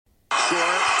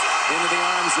into the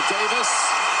arms of Davis.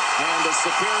 And a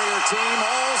superior team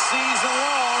all season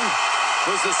long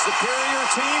was the superior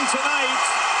team tonight.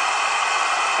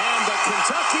 And the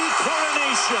Kentucky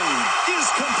coronation is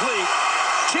complete.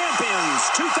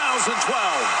 Champions 2012.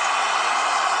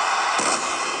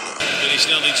 Benny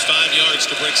Snell needs 5 yards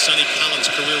to break Sonny Collins'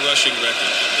 career rushing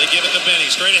record. They give it to Benny.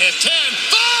 Straight ahead. 10,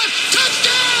 5,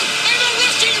 touchdown! And a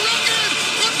rushing record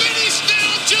for Benny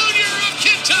Snell Jr. of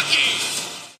Kentucky.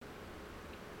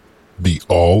 The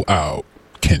All Out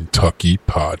Kentucky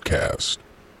Podcast.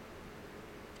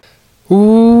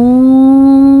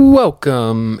 Ooh,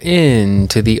 welcome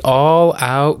into the All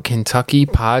Out Kentucky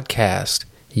Podcast,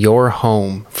 your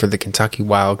home for the Kentucky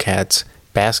Wildcats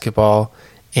basketball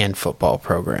and football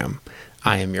program.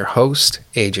 I am your host,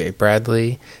 AJ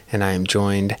Bradley, and I am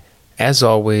joined, as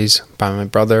always, by my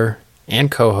brother and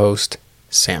co-host,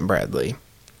 Sam Bradley.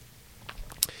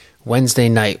 Wednesday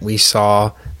night, we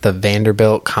saw the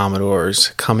Vanderbilt Commodores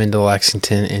come into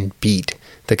Lexington and beat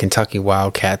the Kentucky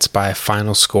Wildcats by a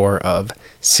final score of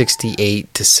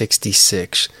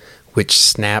 68-66, which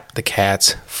snapped the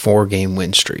Cats' 4-game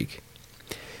win streak.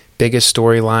 Biggest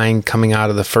storyline coming out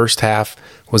of the first half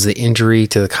was the injury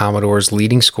to the Commodores'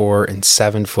 leading scorer and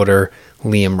 7-footer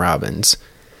Liam Robbins.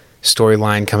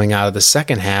 Storyline coming out of the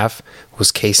second half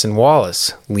was Cason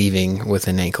Wallace leaving with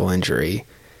an ankle injury.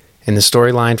 And the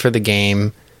storyline for the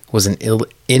game was an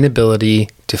inability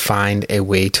to find a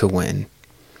way to win.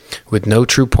 With no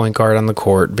true point guard on the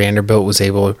court, Vanderbilt was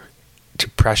able to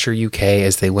pressure UK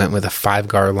as they went with a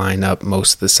 5-guard lineup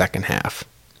most of the second half.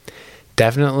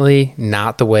 Definitely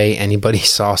not the way anybody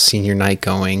saw senior night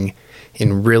going,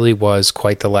 and really was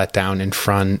quite the letdown in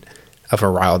front of a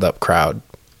riled-up crowd.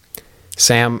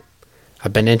 Sam,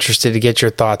 I've been interested to get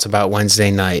your thoughts about Wednesday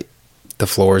night. The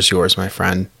floor is yours, my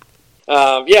friend.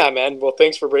 Yeah, man. Well,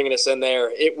 thanks for bringing us in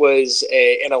there. It was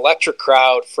an electric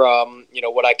crowd from,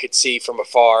 what I could see from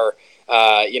afar.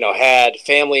 Had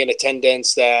family in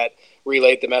attendance that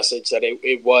relayed the message that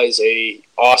it was a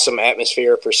awesome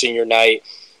atmosphere for senior night.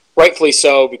 Rightfully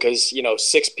so, because,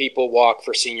 6 people walk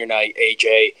for senior night,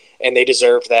 AJ, and they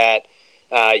deserve that.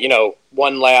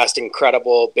 One last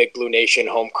incredible Big Blue Nation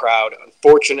home crowd.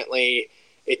 Unfortunately,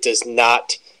 it does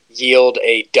not yield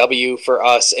a W for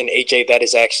us. And AJ, that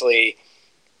is actually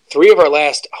 3 of our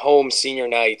last home senior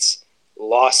nights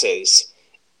losses.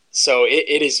 So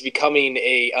it is becoming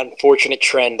a unfortunate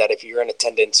trend that if you're in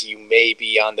attendance, you may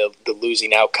be on the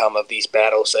losing outcome of these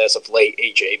battles as of late,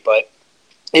 AJ. But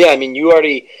yeah, you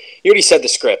already said the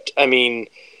script.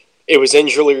 It was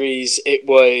injuries. It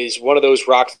was one of those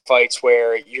rock fights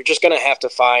where you're just going to have to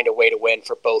find a way to win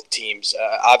for both teams.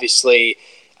 Obviously,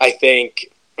 I think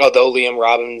although Liam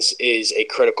Robbins is a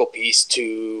critical piece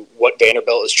to what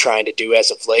Vanderbilt is trying to do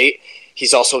as of late,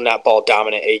 he's also not ball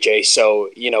dominant, AJ. So,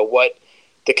 what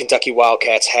the Kentucky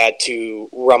Wildcats had to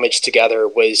rummage together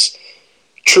was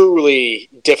truly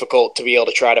difficult to be able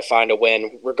to try to find a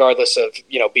win, regardless of,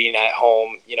 being at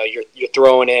home. You're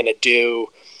throwing in a due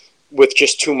with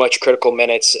just too much critical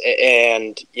minutes.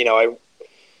 And,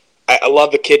 I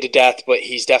love the kid to death, but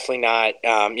he's definitely not,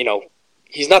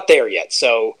 he's not there yet.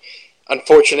 So,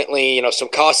 unfortunately, some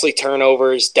costly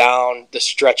turnovers down the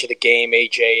stretch of the game,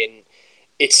 AJ, and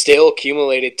it still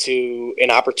accumulated to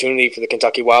an opportunity for the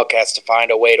Kentucky Wildcats to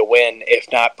find a way to win,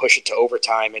 if not push it to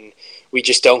overtime, and we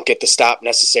just don't get the stop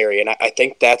necessary. And I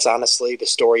think that's honestly the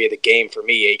story of the game for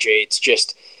me, AJ. It's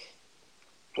just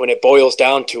when it boils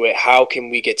down to it, how can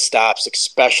we get stops,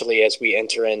 especially as we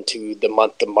enter into the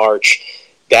month of March?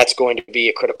 That's going to be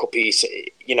a critical piece,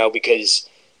 because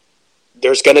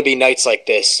there's going to be nights like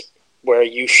this where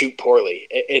you shoot poorly.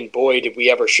 And boy, did we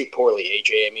ever shoot poorly,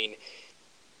 AJ.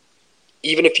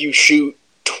 Even if you shoot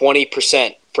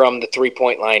 20% from the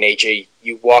three-point line, AJ,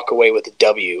 you walk away with a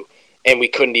W, and we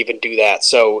couldn't even do that.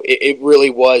 So it really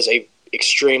was a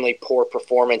extremely poor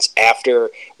performance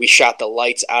after we shot the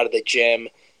lights out of the gym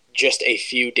just a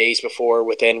few days before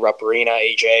within Rupp Arena,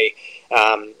 AJ.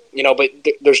 But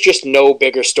there's just no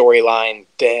bigger storyline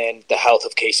than the health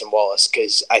of Cason Wallace,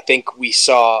 because I think we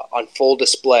saw on full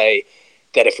display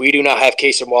that if we do not have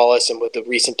Cason Wallace, and with the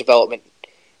recent development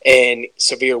and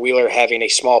Severe Wheeler having a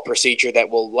small procedure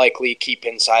that will likely keep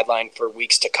him sidelined for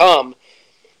weeks to come,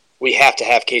 we have to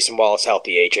have Cason Wallace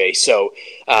healthy, AJ. So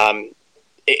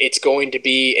it's going to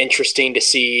be interesting to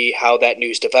see how that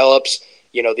news develops.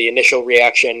 The initial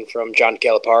reaction from John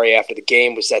Calipari after the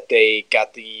game was that they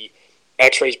got the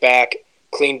x-rays back,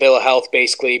 clean bill of health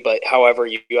basically, but however,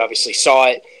 you obviously saw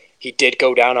it. He did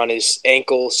go down on his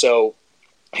ankle, so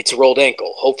it's a rolled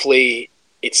ankle. Hopefully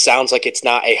it sounds like it's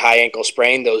not a high ankle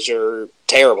sprain. Those are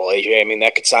terrible, AJ.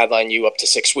 That could sideline you up to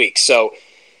 6 weeks. So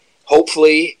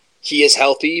hopefully he is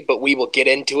healthy, but we will get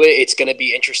into it. It's going to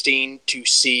be interesting to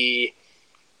see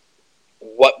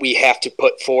what we have to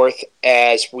put forth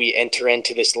as we enter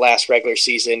into this last regular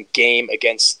season game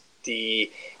against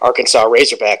the Arkansas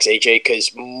Razorbacks, AJ,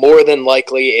 because more than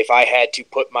likely, if I had to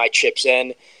put my chips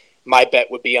in, my bet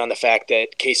would be on the fact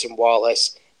that Cason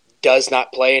Wallace does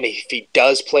not play, and if he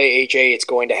does play, AJ, it's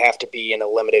going to have to be in a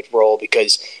limited role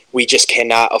because we just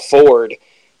cannot afford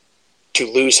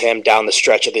to lose him down the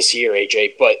stretch of this year,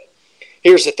 AJ. But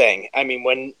here's the thing. I mean,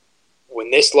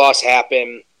 when this loss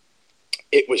happened,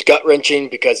 it was gut-wrenching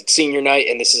because it's senior night,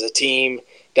 and this is a team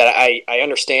that I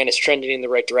understand is trending in the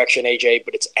right direction, AJ,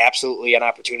 but it's absolutely an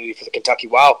opportunity for the Kentucky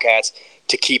Wildcats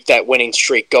to keep that winning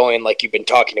streak going like you've been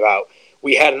talking about.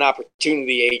 We had an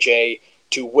opportunity, AJ,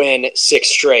 to win 6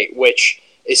 straight, which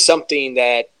is something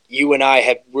that you and I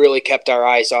have really kept our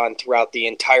eyes on throughout the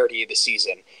entirety of the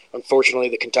season. Unfortunately,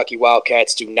 the Kentucky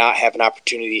Wildcats do not have an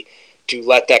opportunity to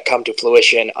let that come to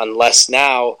fruition unless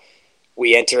now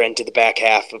we enter into the back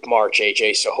half of March,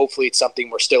 AJ. So hopefully it's something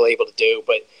we're still able to do.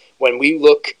 But when we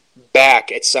look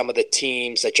back at some of the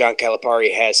teams that John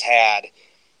Calipari has had,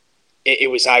 it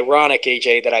was ironic,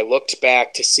 AJ, that I looked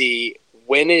back to see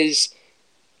when is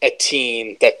a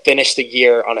team that finished the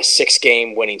year on a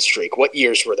 6-game winning streak. What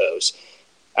years were those?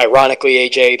 Ironically,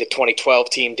 AJ, the 2012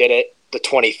 team did it, the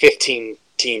 2015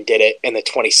 team did it, and the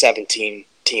 2017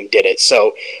 team did it.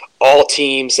 So all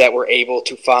teams that were able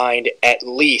to find at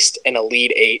least an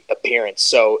Elite Eight appearance.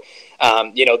 So,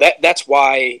 that's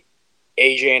why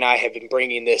AJ and I have been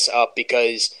bringing this up,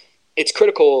 because it's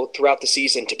critical throughout the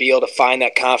season to be able to find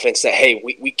that confidence that, hey,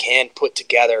 we can put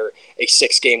together a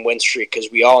 6-game win streak,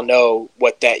 because we all know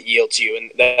what that yields you,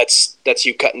 and that's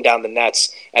you cutting down the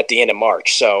nets at the end of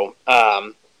March. So,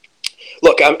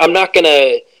 look, I'm not going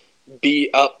to beat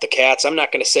up the Cats. I'm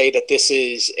not going to say that this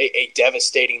is a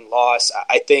devastating loss.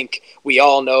 I think we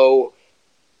all know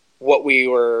what we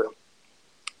were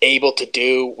able to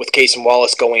do with Cason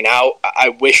Wallace going out. I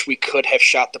wish we could have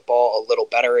shot the ball a little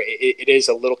better. It is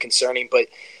a little concerning, but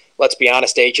let's be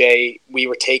honest, AJ, we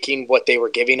were taking what they were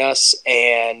giving us,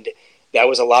 and that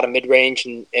was a lot of mid-range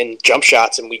and jump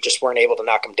shots, and we just weren't able to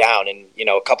knock them down. And,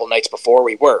 a couple nights before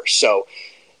we were. So,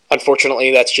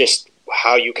 unfortunately, that's just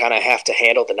how you kind of have to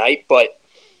handle the night. But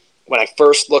when I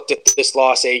first looked at this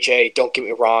loss, AJ, don't get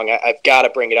me wrong, I've got to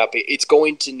bring it up. It's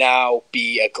going to now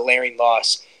be a glaring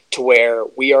loss to where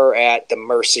we are at the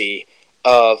mercy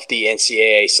of the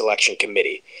NCAA selection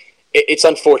committee. It's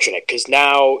unfortunate because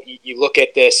now you look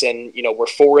at this and, we're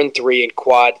 4-3 in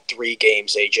quad 3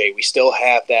 games, AJ. We still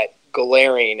have that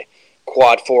glaring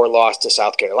quad 4 loss to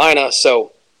South Carolina.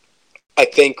 So I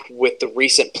think with the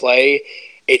recent play,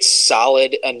 it's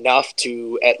solid enough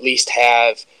to at least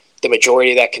have the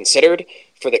majority of that considered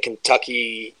for the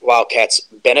Kentucky Wildcats'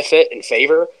 benefit and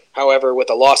favor. However, with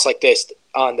a loss like this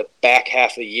on the back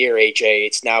half of the year, AJ,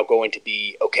 it's now going to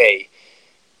be, okay,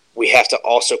 we have to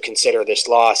also consider this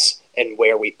loss and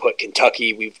where we put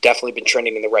Kentucky. We've definitely been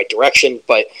trending in the right direction,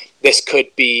 but this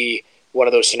could be one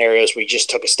of those scenarios we just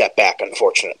took a step back,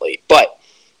 unfortunately. But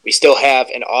we still have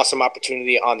an awesome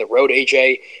opportunity on the road,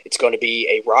 AJ. It's going to be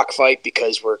a rock fight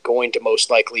because we're going to most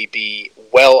likely be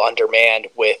well undermanned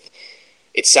with,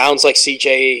 it sounds like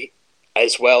CJ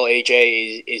as well,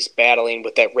 AJ, is battling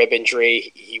with that rib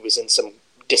injury. He was in some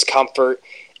discomfort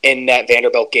in that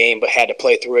Vanderbilt game, but had to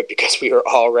play through it because we were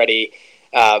already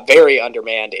very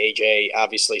undermanned, AJ.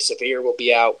 Obviously, Severe will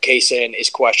be out. Cason is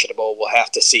questionable. We'll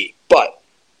have to see. But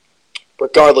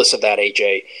regardless of that,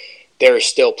 AJ, there is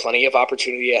still plenty of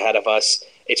opportunity ahead of us.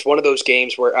 It's one of those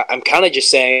games where I'm kind of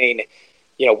just saying,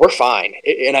 we're fine.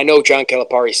 And I know John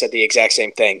Calipari said the exact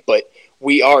same thing, but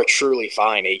we are truly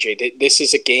fine, AJ. This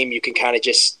is a game you can kind of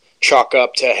just chalk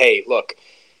up to, hey, look,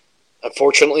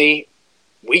 unfortunately,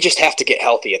 we just have to get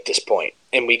healthy at this point,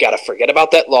 and we got to forget about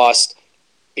that loss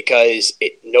because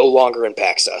it no longer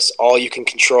impacts us. All you can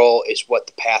control is what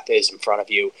the path is in front of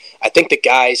you. I think the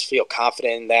guys feel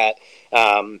confident in that.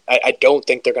 I don't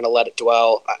think they're going to let it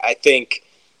dwell. I think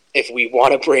if we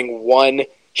want to bring one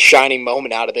shining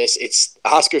moment out of this, it's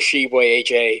Oscar Tshiebwe,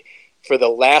 AJ, for the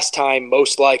last time,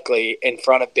 most likely, in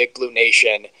front of Big Blue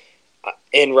Nation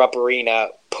in Rupp Arena,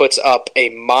 puts up a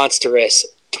monstrous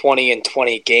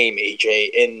 20-20 game,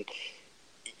 AJ. And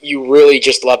you really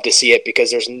just love to see it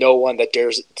because there's no one that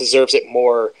deserves it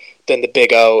more than the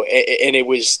Big O. And it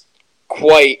was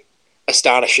quite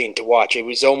astonishing to watch. It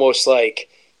was almost like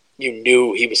you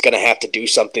knew he was going to have to do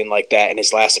something like that in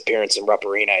his last appearance in Rupp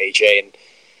Arena, AJ.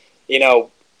 And,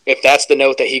 if that's the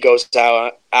note that he goes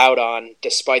out on,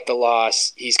 despite the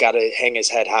loss, he's got to hang his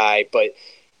head high. But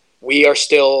we are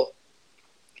still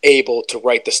able to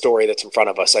write the story that's in front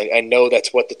of us. I know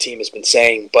that's what the team has been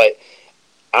saying, but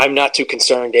I'm not too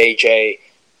concerned, AJ,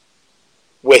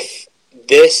 with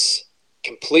this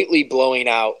completely blowing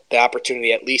out the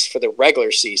opportunity, at least for the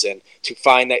regular season, to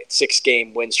find that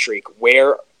 6-game win streak.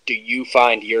 Where do you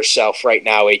find yourself right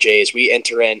now, AJ, as we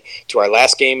enter into our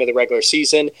last game of the regular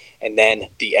season and then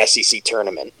the SEC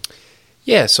tournament?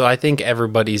 Yeah, so I think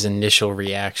everybody's initial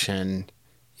reaction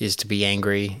is to be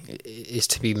angry, is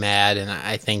to be mad, and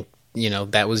I think,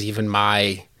 that was even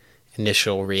my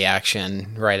initial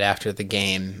reaction right after the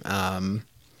game.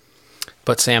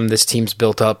 But Sam, this team's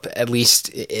built up, at least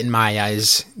in my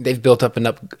eyes, they've built up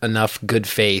enough good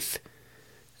faith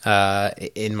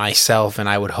in myself, and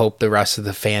I would hope the rest of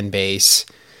the fan base,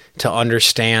 to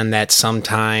understand that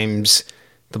sometimes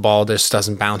the ball just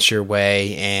doesn't bounce your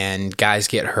way and guys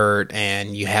get hurt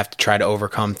and you have to try to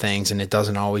overcome things, and it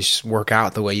doesn't always work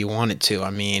out the way you want it to.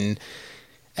 I mean,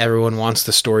 everyone wants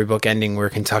the storybook ending where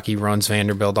Kentucky runs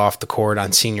Vanderbilt off the court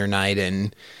on senior night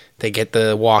and they get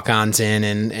the walk-ons in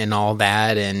and all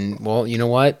that. And, well, you know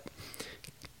what?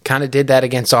 Kind of did that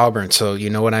against Auburn. So, you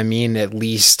know what I mean? At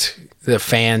least the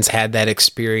fans had that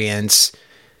experience.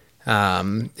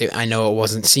 I know it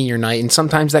wasn't senior night, and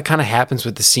sometimes that kind of happens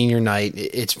with the senior night.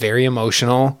 It's very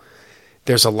emotional.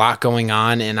 There's a lot going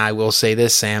on, and I will say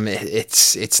this, Sam,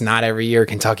 it's not every year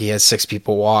Kentucky has 6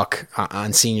 people walk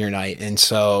on senior night. And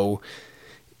so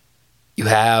you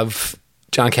have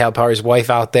John Calipari's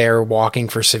wife out there walking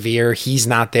for Sevier. He's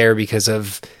not there because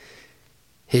of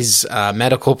his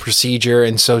medical procedure.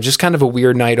 And so just kind of a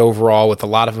weird night overall with a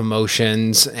lot of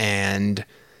emotions, and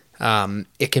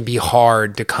it can be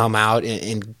hard to come out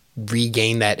and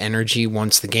regain that energy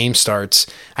once the game starts.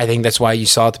 I think that's why you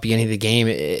saw at the beginning of the game,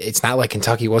 it's not like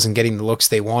Kentucky wasn't getting the looks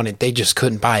they wanted. They just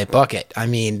couldn't buy a bucket. I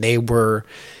mean, they were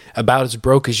about as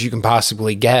broke as you can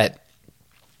possibly get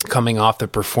coming off the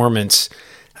performance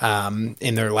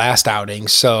in their last outing.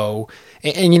 So,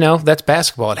 and that's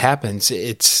basketball. It happens.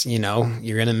 It's, you're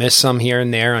going to miss some here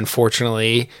and there.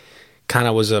 Unfortunately, kind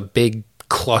of was a big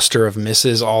cluster of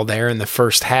misses all there in the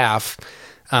first half.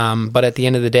 But at the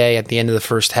end of the day, at the end of the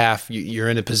first half, you're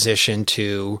in a position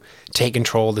to take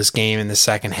control of this game in the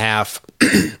second half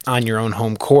on your own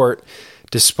home court,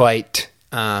 despite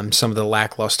some of the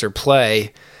lackluster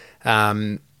play.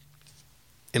 And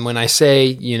when I say,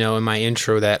 in my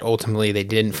intro that ultimately they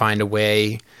didn't find a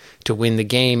way to win the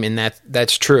game, and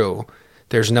that's true.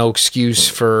 There's no excuse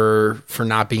for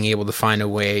not being able to find a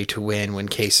way to win when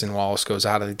Cason Wallace goes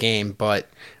out of the game, but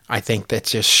I think that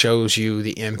just shows you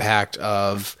the impact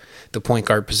of the point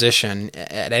guard position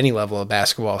at any level of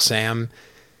basketball, Sam.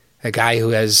 A guy who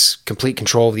has complete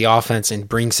control of the offense and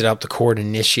brings it up the court and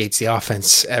initiates the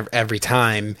offense every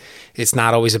time. It's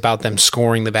not always about them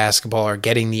scoring the basketball or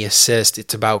getting the assist.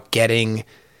 It's about getting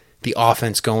the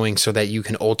offense going so that you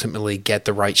can ultimately get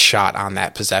the right shot on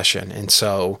that possession. And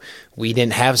so we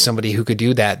didn't have somebody who could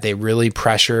do that. They really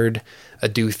pressured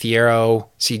Adu Thiero,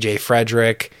 CJ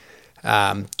Frederick,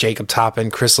 Jacob Toppin,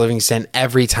 Chris Livingston.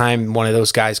 Every time one of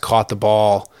those guys caught the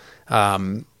ball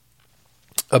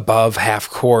above half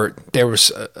court, there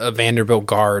was a Vanderbilt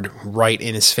guard right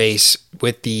in his face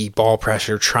with the ball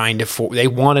pressure they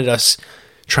wanted us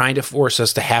trying to force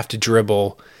us to have to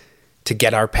dribble to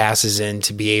get our passes in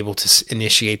to be able to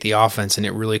initiate the offense, and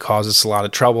it really caused us a lot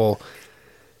of trouble.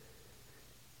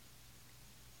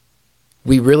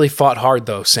 We really fought hard,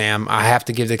 though, Sam. I have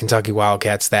to give the Kentucky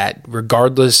Wildcats that.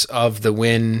 Regardless of the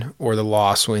win or the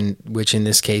loss, which in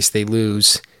this case they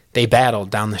lose, they battled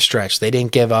down the stretch. They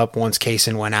didn't give up once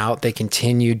Cason went out. They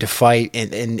continued to fight,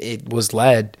 and it was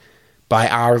led by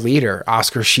our leader,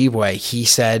 Oscar Tshiebwe. He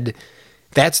said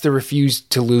that's the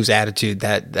refuse-to-lose attitude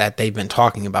that they've been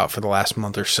talking about for the last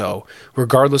month or so.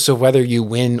 Regardless of whether you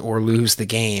win or lose the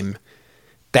game,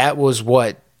 that was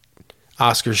what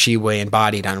Oscar Tshiebwe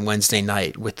embodied on Wednesday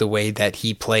night with the way that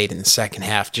he played in the second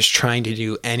half, just trying to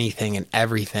do anything and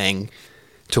everything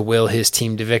to will his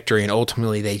team to victory, and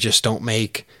ultimately they just don't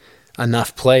make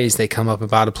enough plays. They come up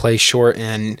about a play short,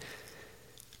 and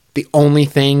the only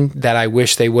thing that I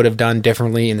wish they would have done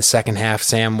differently in the second half,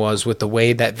 Sam, was with the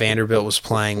way that Vanderbilt was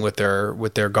playing with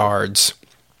their guards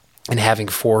and having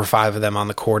 4 or 5 of them on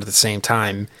the court at the same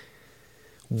time.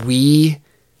 We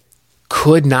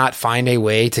could not find a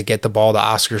way to get the ball to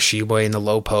Oscar Tshiebwe in the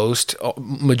low post.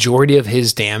 Majority of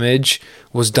his damage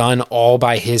was done all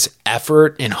by his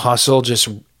effort and hustle, just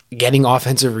getting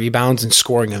offensive rebounds and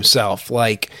scoring himself.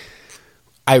 Like,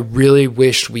 I really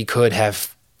wished we could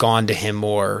have gone to him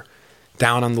more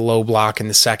down on the low block in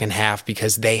the second half,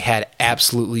 because they had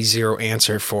absolutely zero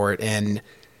answer for it. And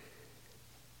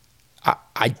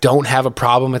I don't have a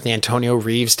problem with Antonio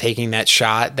Reeves taking that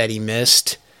shot that he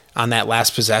missed on that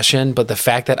last possession, but the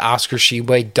fact that Oscar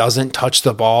Tshiebwe doesn't touch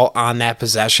the ball on that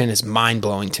possession is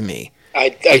mind-blowing to me. I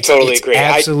totally agree.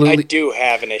 Absolutely, I do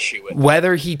have an issue with it.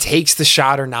 Whether he takes the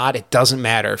shot or not, it doesn't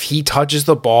matter. If he touches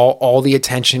the ball, all the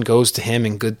attention goes to him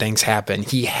and good things happen.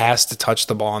 He has to touch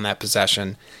the ball on that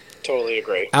possession. Totally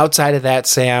agree. Outside of that,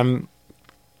 Sam,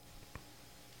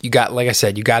 you got, like I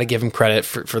said, you got to give them credit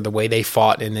for the way they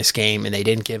fought in this game, and they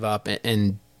didn't give up.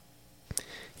 And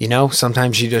you know,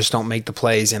 sometimes you just don't make the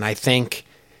plays. And I think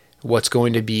what's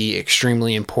going to be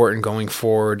extremely important going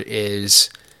forward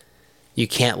is you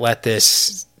can't let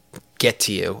this get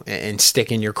to you and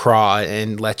stick in your craw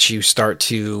and let you start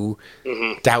to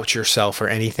doubt yourself or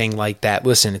anything like that.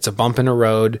 Listen, it's a bump in the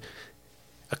road.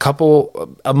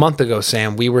 A month ago,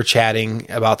 Sam, we were chatting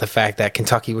about the fact that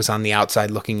Kentucky was on the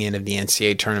outside looking in of the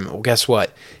NCAA tournament. Well, guess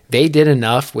what? They did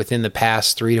enough within the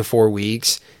past 3 to 4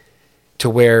 weeks to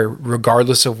where,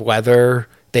 regardless of whether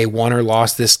they won or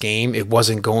lost this game, it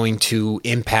wasn't going to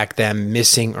impact them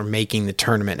missing or making the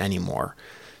tournament anymore.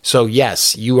 So,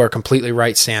 yes, you are completely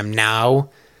right, Sam. Now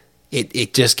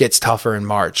it just gets tougher in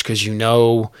March because you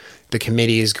know the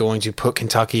committee is going to put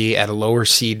Kentucky at a lower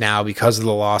seed now because of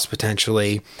the loss,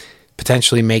 potentially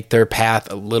make their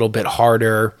path a little bit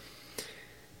harder.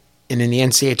 And in the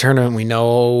NCAA tournament, we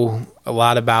know a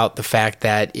lot about the fact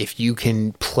that if you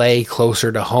can play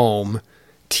closer to home,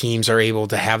 teams are able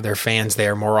to have their fans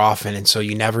there more often. And so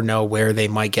you never know where they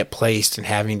might get placed and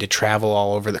having to travel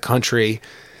all over the country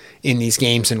in these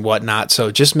games and whatnot. So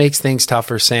it just makes things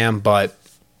tougher, Sam. But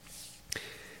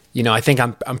you know, I think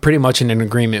I'm pretty much in an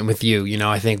agreement with you. You know,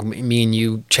 I think me and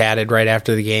you chatted right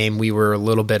after the game. We were a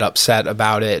little bit upset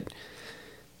about it.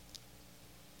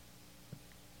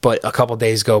 But a couple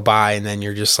days go by, and then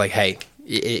you're just like, hey,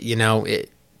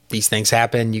 these things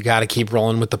happen. You got to keep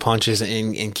rolling with the punches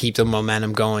and keep the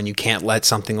momentum going. You can't let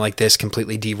something like this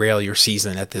completely derail your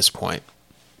season at this point.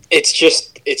 It's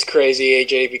crazy,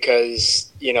 AJ, because,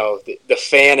 you know, the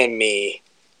fan in me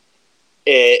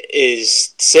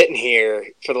is sitting here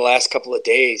for the last couple of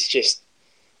days just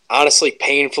honestly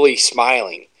painfully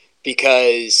smiling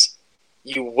because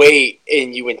you wait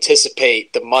and you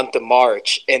anticipate the month of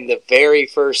March, and the very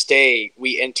first day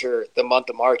we enter the month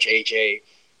of March, AJ,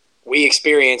 we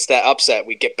experience that upset.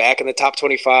 We get back in the top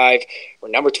 25. We're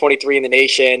number 23 in the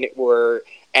nation. We're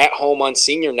at home on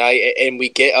senior night, and we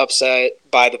get upset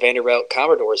by the Vanderbilt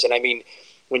Commodores. And I mean,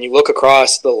 when you look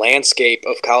across the landscape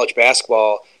of college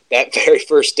basketball, that very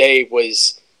first day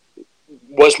was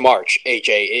March,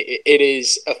 AJ. It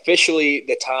is officially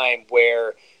the time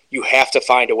where you have to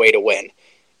find a way to win.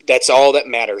 That's all that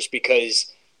matters,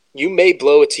 because you may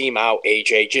blow a team out,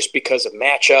 AJ, just because of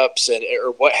matchups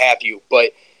or what have you,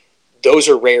 but those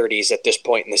are rarities at this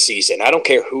point in the season. I don't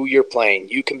care who you're playing.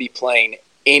 You can be playing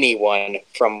anyone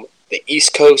from the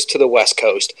East Coast to the West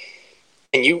Coast.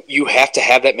 And you have to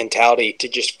have that mentality to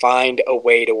just find a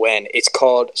way to win. It's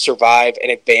called survive and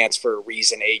advance for a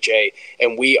reason, AJ.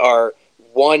 And we are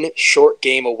one short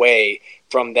game away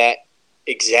from that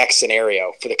exact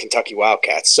scenario for the Kentucky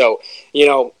Wildcats. So, you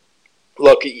know,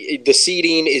 look, the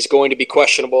seeding is going to be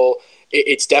questionable.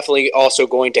 It's definitely also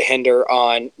going to hinder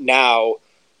on now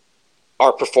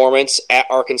our performance at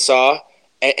Arkansas.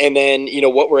 And then, you know,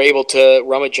 what we're able to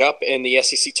rummage up in the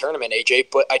SEC tournament, AJ.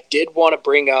 But I did want to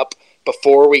bring up,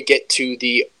 before we get to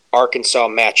the Arkansas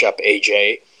matchup,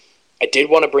 AJ, I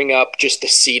did want to bring up just the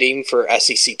seeding for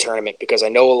SEC tournament, because I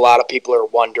know a lot of people are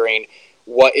wondering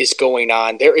what is going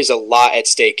on. There is a lot at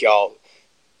stake, y'all.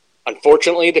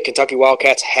 Unfortunately, the Kentucky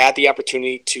Wildcats had the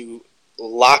opportunity to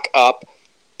lock up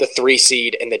the 3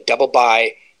 seed in the double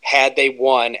bye had they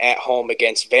won at home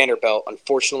against Vanderbilt.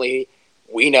 Unfortunately,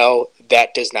 we know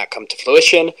that does not come to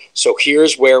fruition. So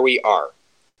here's where we are.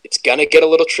 It's going to get a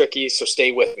little tricky, so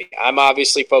stay with me. I'm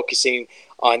obviously focusing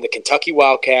on the Kentucky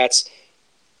Wildcats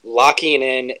locking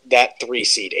in that 3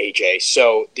 seed, AJ.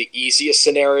 So the easiest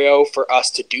scenario for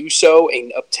us to do so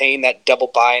and obtain that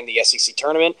double bye in the SEC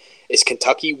tournament is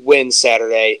Kentucky wins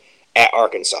Saturday at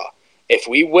Arkansas. If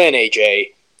we win,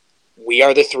 AJ, we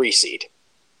are the 3 seed.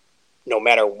 No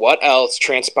matter what else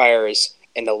transpires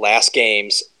in the last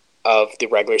games of the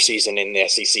regular season in the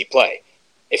SEC play.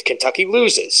 If Kentucky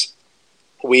loses,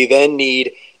 we then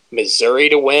need Missouri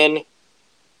to win.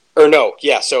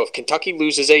 So if Kentucky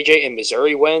loses, AJ, and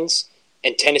Missouri wins,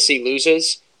 and Tennessee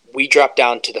loses, we drop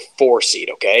down to the 4 seed,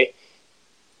 okay?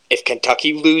 If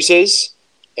Kentucky loses,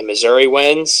 and Missouri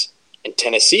wins, and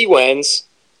Tennessee wins,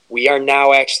 we are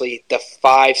now actually the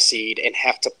 5 seed and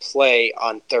have to play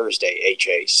on Thursday,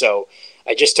 AJ. So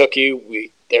I just took you.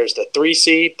 There's the 3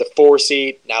 seed, the 4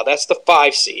 seed. Now that's the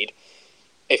 5 seed.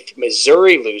 If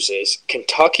Missouri loses,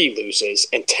 Kentucky loses,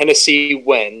 and Tennessee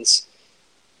wins,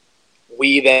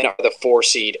 we then are the 4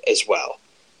 seed as well.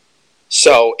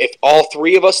 So if all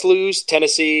 3 of us lose,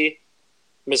 Tennessee,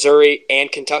 Missouri,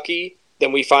 and Kentucky,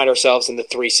 then we find ourselves in the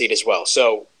 3 seed as well.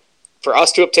 So for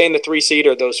us to obtain the 3 seed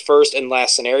or those first and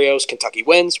last scenarios, Kentucky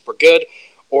wins, we're good.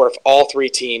 Or if all 3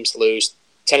 teams lose,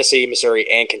 Tennessee, Missouri,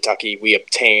 and Kentucky, we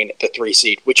obtain the 3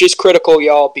 seed, which is critical,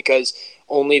 y'all, because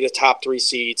only the top 3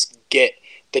 seeds get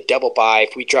the double bye.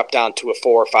 If we drop down to a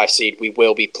 4 or 5 seed, we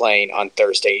will be playing on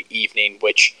Thursday evening,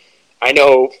 which I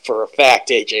know for a fact,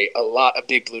 AJ, a lot of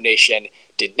Big Blue Nation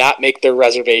did not make their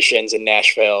reservations in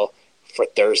Nashville for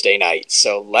Thursday night.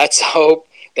 So let's hope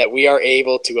that we are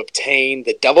able to obtain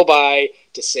the double bye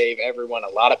to save everyone a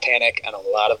lot of panic and a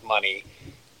lot of money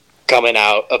coming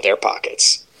out of their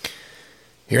pockets.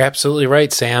 You're absolutely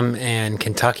right, Sam, and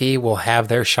Kentucky will have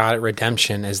their shot at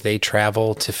redemption as they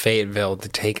travel to Fayetteville to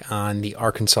take on the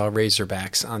Arkansas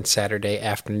Razorbacks on Saturday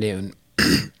afternoon.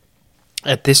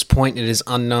 At this point, it is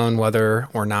unknown whether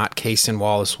or not Cason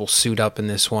Wallace will suit up in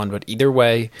this one, but either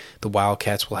way, the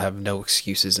Wildcats will have no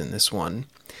excuses in this one.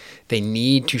 They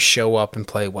need to show up and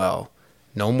play well.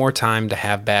 No more time to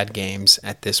have bad games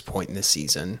at this point in the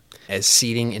season, as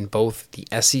seeding in both the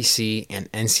SEC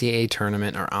and NCAA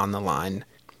tournament are on the line.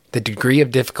 The degree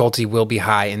of difficulty will be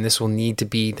high, and this will need to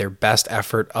be their best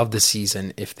effort of the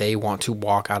season if they want to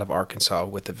walk out of Arkansas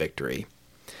with a victory.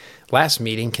 Last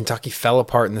meeting, Kentucky fell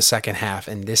apart in the second half,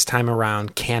 and this time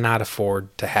around cannot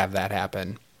afford to have that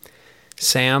happen.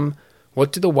 Sam,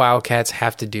 what do the Wildcats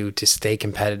have to do to stay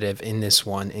competitive in this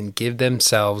one and give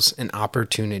themselves an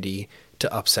opportunity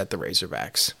to upset the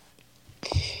Razorbacks?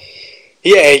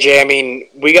 Yeah, AJ, I mean,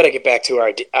 we got to get back to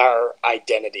our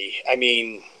identity. I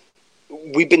mean,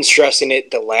 we've been stressing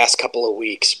it the last couple of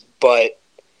weeks, but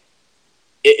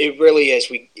it really is.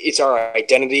 It's our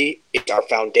identity. It's our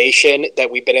foundation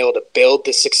that we've been able to build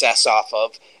the success off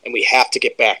of, and we have to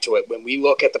get back to it. When we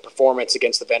look at the performance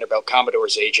against the Vanderbilt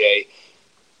Commodores, AJ,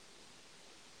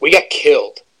 we got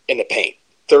killed in the paint,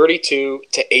 32-18,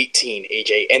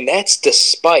 AJ, and that's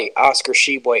despite Oscar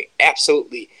Tshiebwe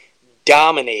absolutely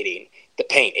dominating the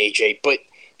paint, AJ. But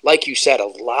like you said, a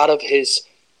lot of his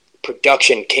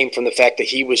production came from the fact that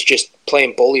he was just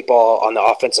playing bully ball on the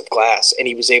offensive glass, and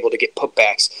he was able to get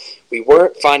putbacks. We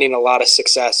weren't finding a lot of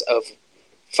success of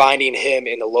finding him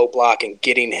in the low block and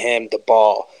getting him the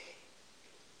ball.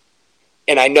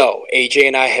 And I know AJ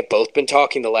and I have both been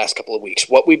talking the last couple of weeks.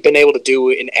 What we've been able to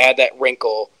do and add that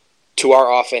wrinkle to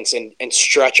our offense and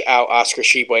stretch out Oscar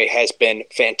Tshiebwe has been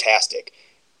fantastic.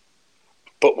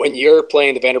 But when you're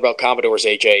playing the Vanderbilt Commodores,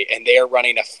 AJ, and they are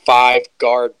running a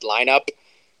 5-guard lineup,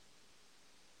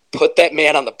 put that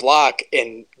man on the block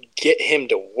and get him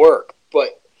to work.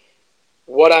 But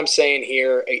what I'm saying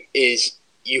here is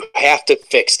you have to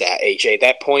fix that, AJ.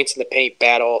 That points in the paint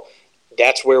battle,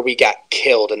 that's where we got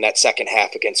killed in that second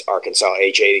half against Arkansas,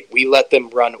 AJ. We let them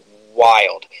run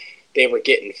wild. They were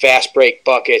getting fast break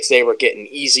buckets. They were getting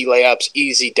easy layups,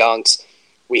 easy dunks.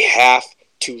 We have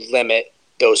to limit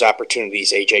those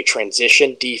opportunities, AJ.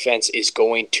 Transition defense is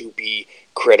going to be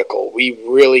critical. We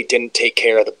really didn't take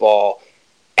care of the ball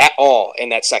at all in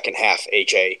that second half,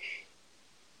 AJ,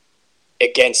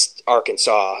 against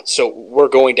Arkansas. So we're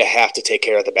going to have to take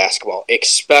care of the basketball,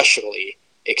 especially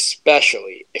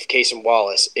if Cason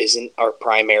Wallace isn't our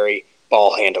primary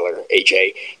ball handler,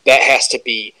 AJ. That has to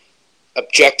be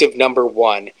objective number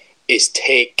one, is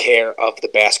take care of the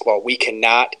basketball. We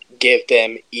cannot give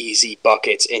them easy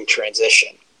buckets in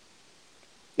transition.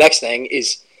 Next thing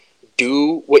is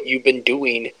do what you've been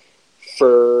doing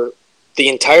for the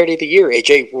entirety of the year,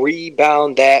 AJ.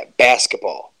 Rebound that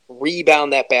basketball.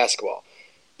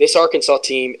 This Arkansas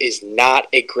team is not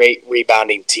a great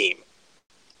rebounding team.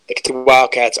 The Kentucky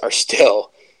Wildcats are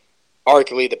still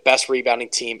arguably the best rebounding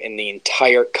team in the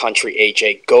entire country,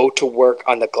 AJ. Go to work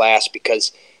on the glass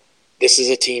because this is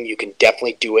a team you can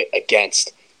definitely do it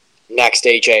against. Next,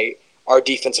 AJ, our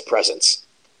defensive presence.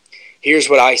 Here's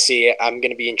what I see. I'm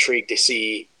going to be intrigued to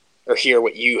see or hear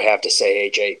what you have to say,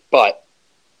 AJ. But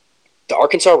the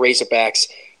Arkansas Razorbacks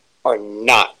are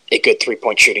not a good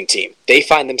three-point shooting team. They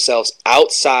find themselves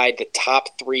outside the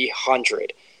top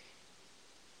 300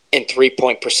 in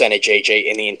three-point percentage, AJ,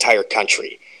 in the entire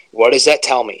country. What does that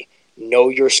tell me? Know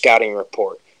your scouting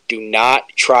report. Do not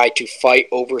try to fight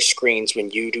over screens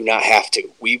when you do not have to.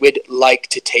 We would like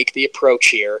to take the approach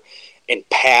here and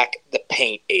pack the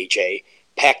paint, AJ.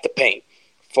 Pack the paint.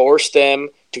 Force them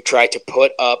to try to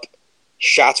put up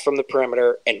shots from the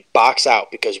perimeter and box out,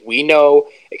 because we know,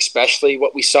 especially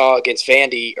what we saw against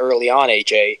Vandy early on,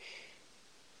 AJ,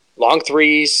 long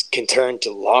threes can turn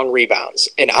to long rebounds.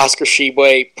 And Oscar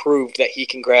Tshiebwe proved that he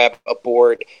can grab a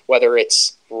board, whether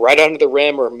it's right under the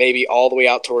rim or maybe all the way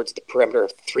out towards the perimeter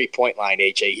of the three-point line,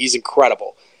 AJ. He's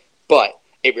incredible. But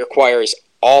it requires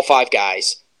all 5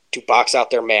 guys to box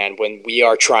out their man when we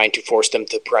are trying to force them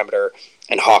to the perimeter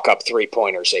and hawk up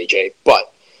three-pointers, AJ.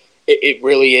 But it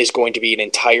really is going to be an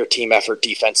entire team effort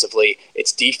defensively.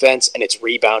 It's defense and it's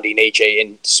rebounding, AJ,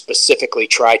 and specifically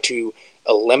try to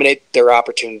eliminate their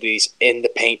opportunities in the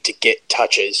paint to get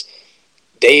touches.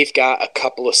 They've got a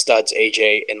couple of studs,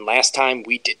 AJ, and last time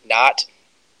we did not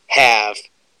have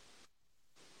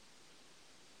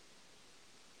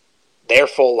their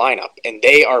full lineup, and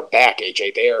they are back,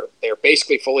 AJ. They're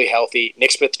basically fully healthy.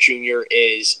 Nick Smith Jr.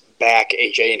 is back,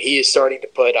 AJ, and he is starting to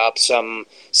put up some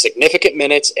significant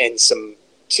minutes and some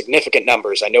significant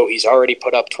numbers. I know he's already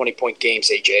put up 20-point games,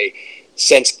 AJ,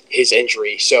 since his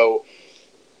injury. So,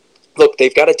 look,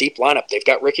 they've got a deep lineup. They've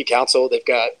got Ricky Council, they've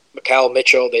got Mikal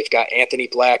Mitchell, they've got Anthony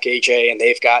Black, AJ, and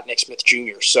they've got Nick Smith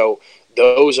Jr. So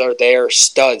those are their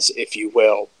studs, if you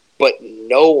will. But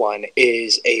no one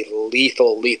is a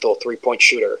lethal three-point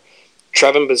shooter.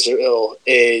 Trevin Bazile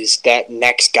is that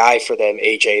next guy for them,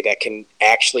 AJ, that can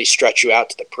actually stretch you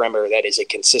out to the perimeter. That is a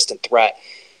consistent threat,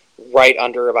 right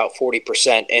under about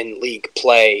 40% in league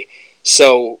play.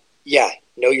 So, yeah,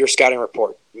 know your scouting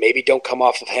report. Maybe don't come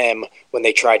off of him when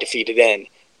they try to feed it in.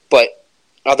 But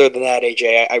other than that,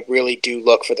 AJ, I really do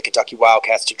look for the Kentucky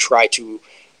Wildcats to try to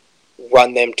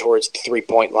run them towards the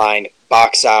three-point line,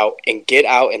 box out, and get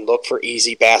out and look for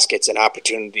easy baskets and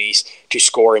opportunities to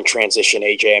score in transition,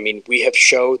 AJ. I mean, we have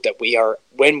showed that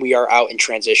when we are out in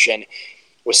transition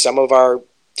with some of our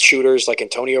shooters like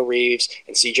Antonio Reeves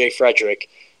and CJ Frederick,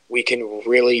 we can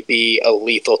really be a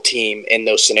lethal team in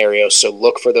those scenarios. So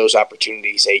look for those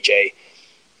opportunities, AJ.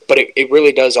 But it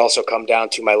really does also come down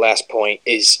to my last point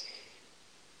is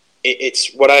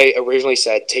it's what I originally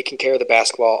said, taking care of the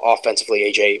basketball offensively,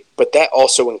 AJ, but that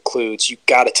also includes you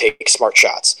got to take smart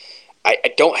shots.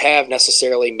 I don't have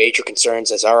necessarily major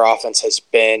concerns as our offense has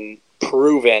been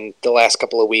proven the last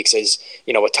couple of weeks as,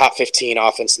 a top 15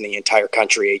 offense in the entire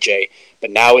country, AJ. But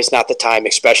now is not the time,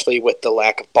 especially with the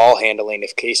lack of ball handling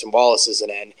if Cason Wallace isn't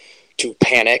in, to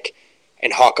panic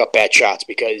and hawk up bad shots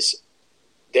because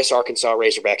this Arkansas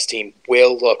Razorbacks team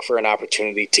will look for an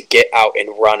opportunity to get out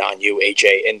and run on you,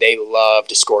 AJ, and they love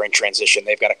to score in transition.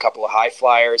 They've got a couple of high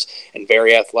flyers and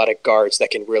very athletic guards that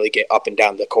can really get up and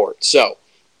down the court. So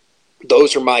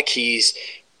those are my keys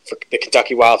for the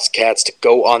Kentucky Wildcats to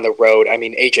go on the road. I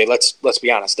mean, AJ, let's be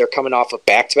honest. They're coming off of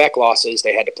back-to-back losses.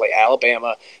 They had to play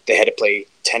Alabama. They had to play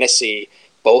Tennessee,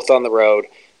 both on the road.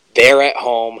 They're at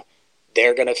home.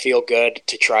 They're going to feel good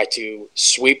to try to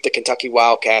sweep the Kentucky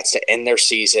Wildcats to end their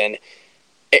season.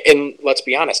 And let's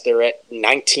be honest, they're at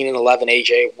 19-11,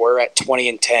 AJ. We're at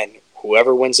 20-10.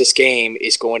 Whoever wins this game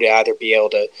is going to either be able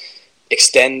to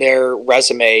extend their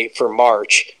resume for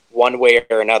March one way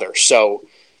or another. So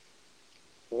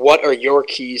what are your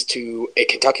keys to a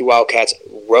Kentucky Wildcats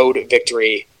road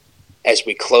victory as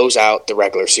we close out the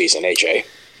regular season, AJ?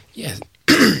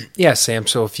 Yeah, Sam.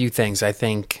 So a few things. I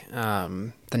think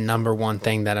the number one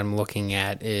thing that I'm looking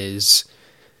at is,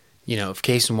 if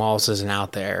Cason Wallace isn't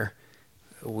out there,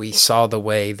 we saw the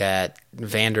way that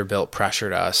Vanderbilt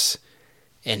pressured us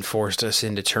and forced us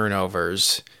into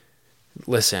turnovers.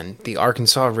 Listen, the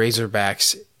Arkansas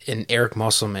Razorbacks and Eric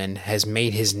Musselman has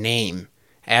made his name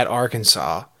at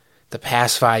Arkansas the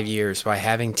past 5 years by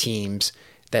having teams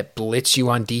that blitz you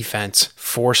on defense,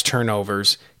 force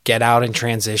turnovers, get out in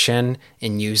transition,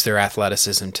 and use their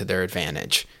athleticism to their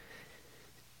advantage.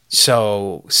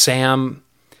 So, Sam,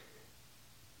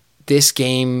 this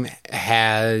game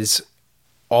has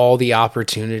all the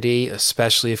opportunity,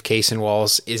 especially if Cason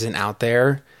Wallace isn't out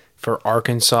there, for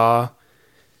Arkansas.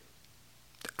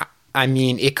 I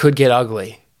mean, it could get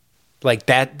ugly. Like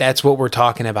that's what we're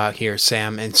talking about here,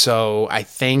 Sam. And so I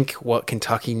think what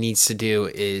Kentucky needs to do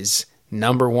is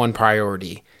number one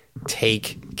priority,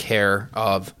 take care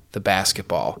of the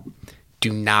basketball.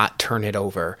 Do not turn it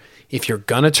over. If you're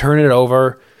going to turn it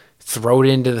over, throw it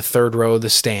into the third row of the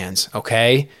stands,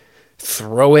 okay?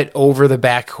 Throw it over the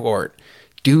backcourt.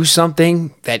 Do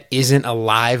something that isn't a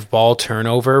live ball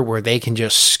turnover where they can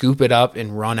just scoop it up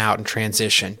and run out in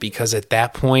transition, because at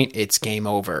that point, it's game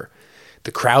over.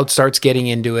 The crowd starts getting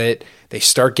into it. They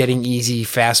start getting easy,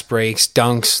 fast breaks,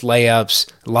 dunks,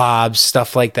 layups, lobs,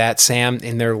 stuff like that, Sam.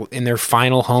 In their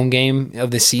final home game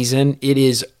of the season, it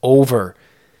is over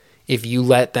if you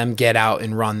let them get out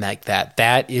and run like that.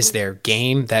 That is their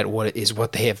game. That is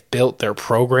what they have built their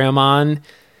program on.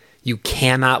 You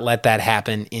cannot let that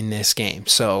happen in this game.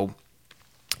 So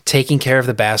taking care of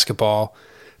the basketball,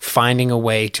 finding a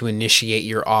way to initiate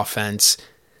your offense,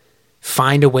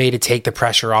 find a way to take the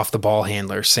pressure off the ball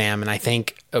handler, Sam. And I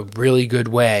think a really good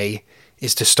way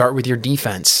is to start with your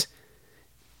defense.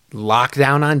 Lock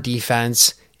down on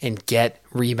defense and get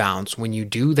rebounds. When you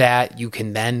do that, you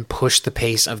can then push the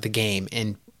pace of the game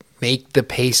and make the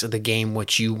pace of the game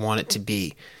what you want it to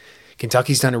be.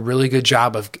 Kentucky's done a really good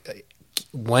job of,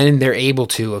 when they're able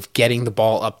to, of getting the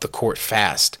ball up the court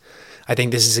fast. I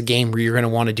think this is a game where you're going to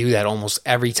want to do that almost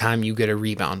every time you get a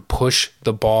rebound. Push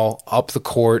the ball up the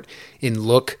court and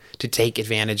look to take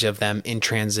advantage of them in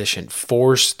transition.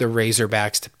 Force the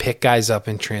Razorbacks to pick guys up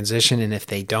in transition, and if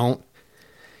they don't,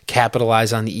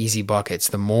 capitalize on the easy buckets.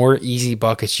 The more easy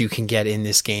buckets you can get in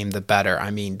this game, the better.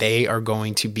 I mean, they are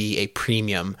going to be a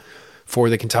premium for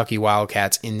the Kentucky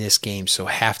Wildcats in this game, so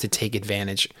have to take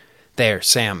advantage there.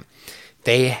 Sam,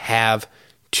 they have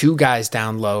two guys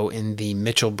down low in the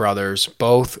Mitchell brothers.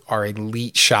 Both are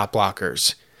elite shot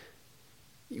blockers.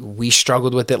 We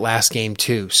struggled with it last game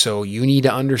too, so you need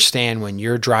to understand when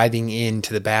you're driving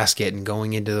into the basket and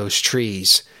going into those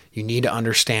trees, you need to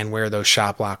understand where those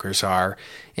shot blockers are.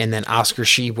 And then Oscar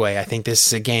Tshiebwe, I think this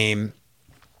is a game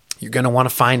you're going to want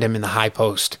to find him in the high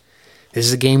post. This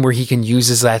is a game where he can use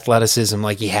his athleticism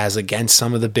like he has against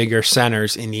some of the bigger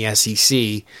centers in the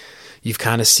SEC. You've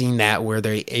kind of seen that where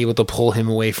they're able to pull him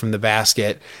away from the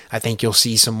basket. I think you'll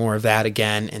see some more of that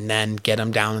again and then get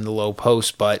him down in the low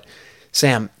post. But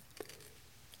Sam,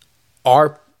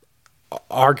 our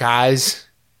guys,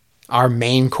 our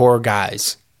main core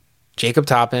guys, Jacob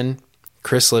Toppin,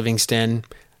 Chris Livingston,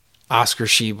 Oscar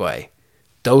Tshiebwe,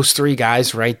 those three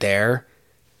guys right there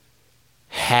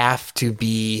have to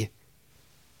be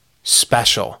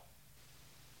special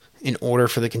in order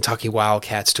for the Kentucky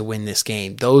Wildcats to win this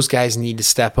game. Those guys need to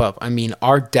step up. I mean,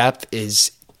 our depth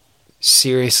is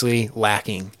seriously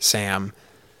lacking, Sam.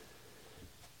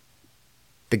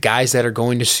 The guys that are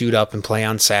going to suit up and play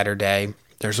on Saturday,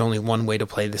 there's only one way to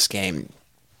play this game,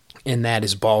 and that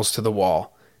is balls to the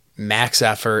wall. Max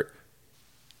effort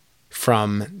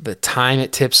from the time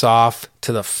it tips off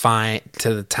to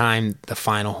the time the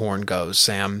final horn goes,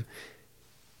 Sam.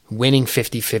 Winning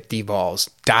 50-50 balls,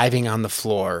 diving on the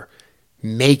floor,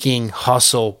 making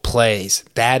hustle plays.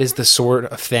 That is the sort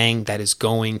of thing that is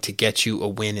going to get you a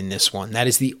win in this one. That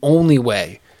is the only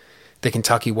way the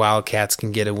Kentucky Wildcats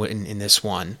can get a win in this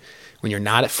one. When you're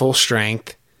not at full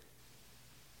strength,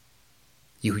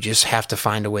 you just have to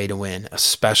find a way to win,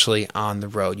 especially on the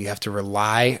road. You have to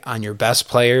rely on your best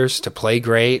players to play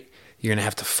great. You're going to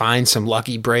have to find some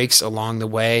lucky breaks along the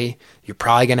way. You're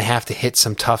probably going to have to hit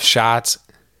some tough shots.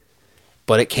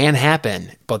 But it can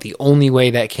happen. But the only way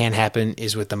that can happen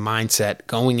is with the mindset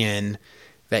going in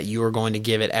that you are going to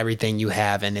give it everything you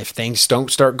have. And if things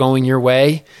don't start going your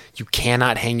way, you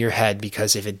cannot hang your head,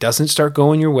 because if it doesn't start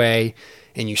going your way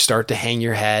and you start to hang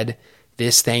your head,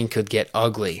 this thing could get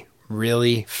ugly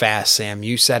really fast, Sam.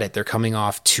 You said it. They're coming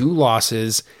off 2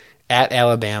 losses at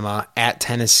Alabama, at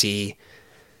Tennessee.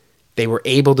 They were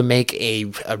able to make a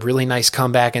really nice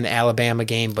comeback in the Alabama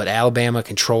game, but Alabama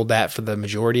controlled that for the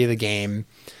majority of the game.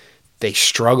 They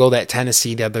struggled at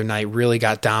Tennessee the other night, really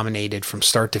got dominated from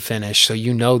start to finish. So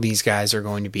you know these guys are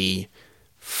going to be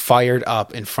fired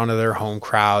up in front of their home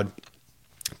crowd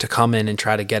to come in and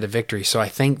try to get a victory. So I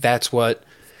think that's what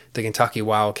the Kentucky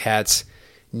Wildcats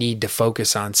need to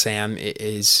focus on, Sam,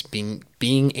 is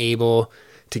being able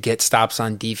to get stops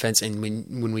on defense. And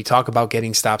when we talk about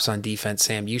getting stops on defense,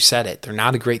 Sam, you said it. They're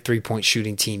not a great 3-point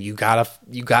shooting team. You gotta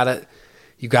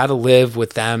live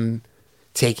with them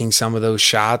taking some of those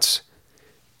shots.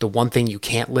 The one thing you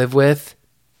can't live with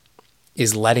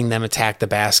is letting them attack the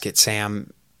basket,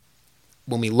 Sam.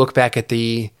 When we look back at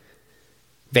the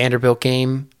Vanderbilt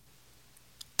game,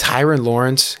 Tyron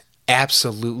Lawrence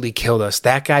absolutely killed us.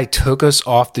 That guy took us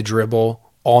off the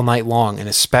dribble all night long, and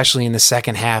especially in the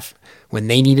second half, when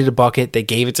they needed a bucket, they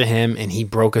gave it to him, and he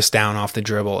broke us down off the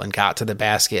dribble and got to the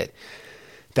basket.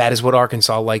 That is what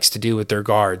Arkansas likes to do with their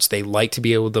guards. They like to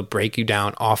be able to break you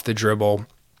down off the dribble,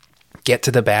 get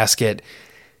to the basket,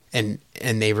 and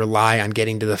they rely on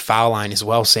getting to the foul line as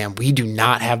well, Sam. We do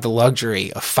not have the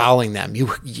luxury of fouling them.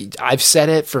 I've said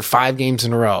it for 5 games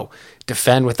in a row.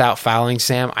 Defend without fouling,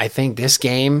 Sam. I think this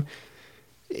game,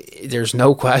 there's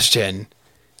no question,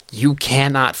 you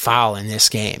cannot foul in this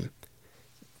game.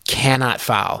 Cannot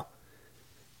foul.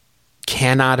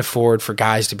 Cannot afford for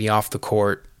guys to be off the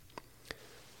court.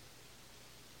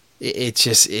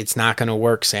 It's not going to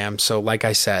work, Sam. So like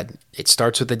I said, it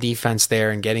starts with the defense there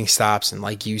and getting stops. And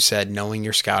like you said, knowing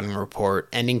your scouting report,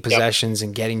 ending possessions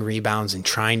and getting rebounds and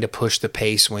trying to push the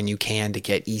pace when you can to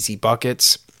get easy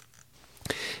buckets.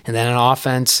 And then on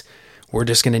offense, we're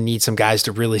just going to need some guys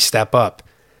to really step up.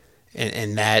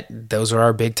 And those are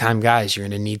our big time guys. You're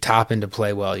going to need Toppin to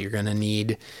play well. You're going to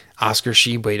need Oscar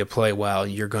Tshiebwe to play well.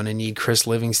 You're going to need Chris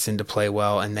Livingston to play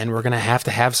well. And then we're going to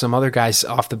have some other guys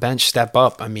off the bench step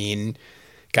up. I mean,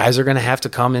 guys are going to have to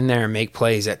come in there and make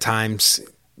plays at times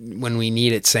when we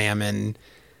need it, Sam. And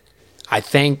I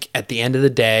think at the end of the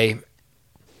day,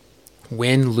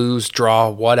 win, lose, draw,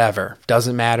 whatever,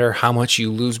 doesn't matter how much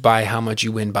you lose by, how much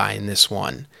you win by in this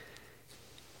one.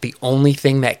 The only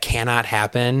thing that cannot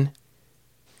happen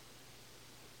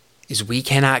is we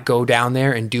cannot go down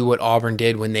there and do what Auburn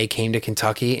did when they came to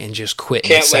Kentucky and just quit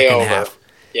in the second half.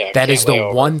 Yeah, that is the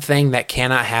one thing that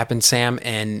cannot happen, Sam,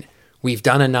 and we've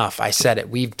done enough. I said it.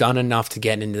 We've done enough to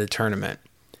get into the tournament.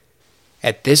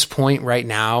 At this point right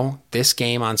now, this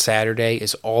game on Saturday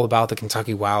is all about the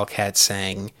Kentucky Wildcats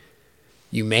saying,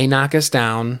 you may knock us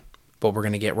down, but we're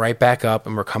going to get right back up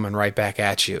and we're coming right back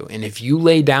at you. And if you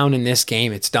lay down in this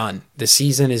game, it's done. The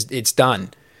season it's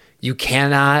done. You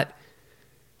cannot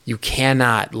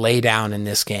lay down in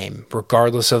this game,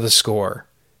 regardless of the score.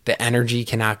 The energy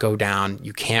cannot go down.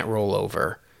 You can't roll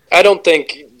over. I don't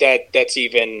think that's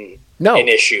even an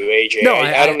issue, AJ. No,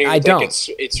 I don't even think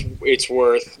it's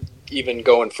worth even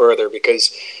going further,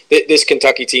 because this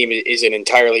Kentucky team is an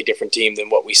entirely different team than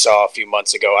what we saw a few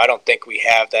months ago. I don't think we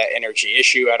have that energy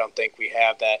issue. I don't think we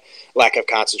have that lack of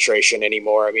concentration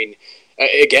anymore. I mean,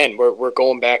 again, we're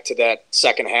going back to that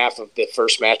second half of the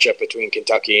first matchup between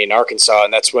Kentucky and Arkansas,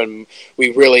 and that's when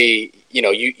we really,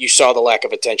 you saw the lack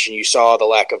of attention, you saw the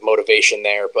lack of motivation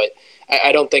there, but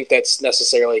I don't think that's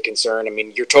necessarily a concern. I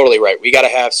mean, you're totally right. We got to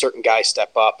have certain guys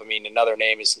step up. I mean, another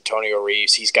name is Antonio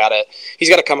Reeves. He's got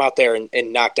to come out there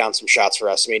and knock down some shots for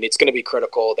us. I mean, it's going to be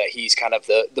critical that he's kind of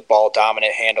the ball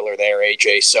dominant handler there,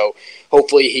 AJ. So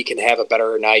hopefully he can have a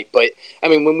better night. But I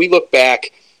mean, when we look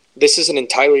back, this is an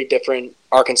entirely different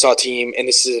Arkansas team, and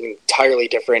this is an entirely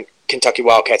different Kentucky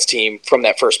Wildcats team from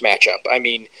that first matchup. I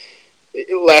mean,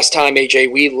 last time,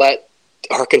 AJ, we let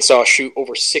Arkansas shoot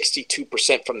over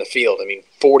 62% from the field. I mean,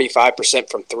 45%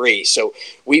 from three. So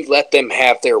we let them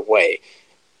have their way.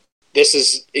 This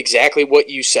is exactly what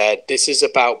you said. This is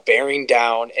about bearing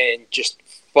down and just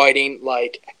fighting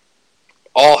like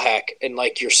all heck, and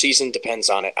like your season depends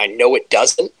on it. I know it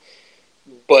doesn't,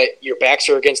 but your backs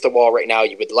are against the wall right now.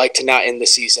 You would like to not end the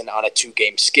season on a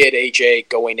 2-game skid, AJ,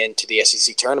 going into the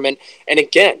SEC tournament. And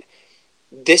again,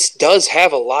 this does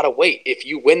have a lot of weight. If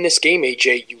you win this game,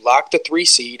 AJ, you lock the 3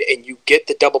 seed and you get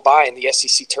the double bye in the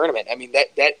SEC tournament. I mean,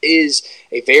 that is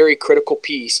a very critical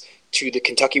piece to the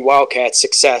Kentucky Wildcats'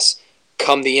 success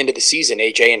come the end of the season,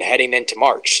 AJ, and heading into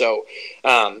March. So,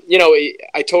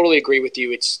 I totally agree with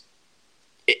you.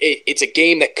 It's a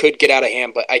game that could get out of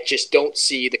hand, but I just don't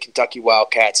see the Kentucky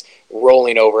Wildcats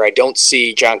rolling over. I don't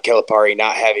see John Calipari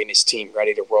not having his team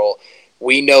ready to roll.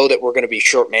 We know that we're going to be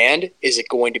short-manned. Is it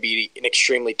going to be an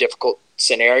extremely difficult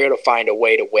scenario to find a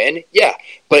way to win? Yeah,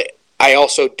 but I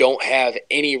also don't have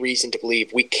any reason to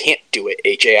believe we can't do it,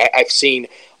 AJ. I've seen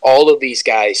all of these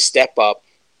guys step up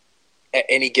at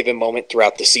any given moment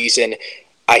throughout the season.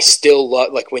 I still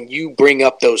love, like, when you bring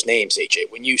up those names,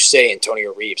 AJ, when you say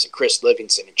Antonio Reeves and Chris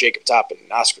Livingston and Jacob Toppin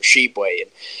and Oscar Tshiebwe,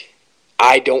 and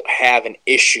I don't have an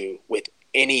issue with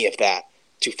any of that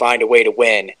to find a way to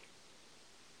win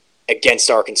against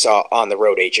Arkansas on the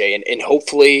road, AJ. And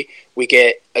hopefully we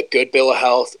get a good bill of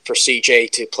health for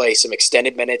CJ to play some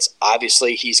extended minutes.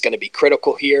 Obviously, he's going to be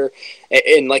critical here.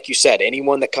 And like you said,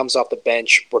 anyone that comes off the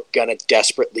bench, we're going to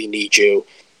desperately need you.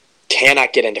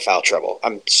 Cannot get into foul trouble.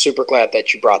 I'm super glad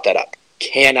that you brought that up.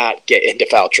 Cannot get into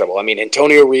foul trouble. I mean,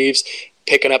 Antonio Reeves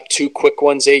picking up 2 quick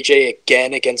ones, AJ,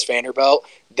 again against Vanderbilt.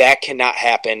 That cannot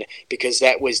happen, because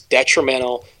that was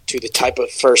detrimental to the type of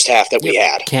first half that we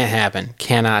had. Can't happen.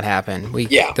 Cannot happen.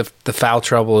 The foul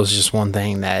trouble is just one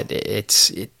thing that it's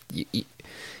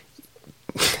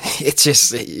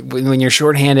just, when you're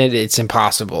shorthanded, it's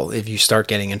impossible if you start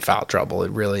getting in foul trouble.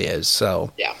 It really is.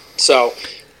 So yeah. So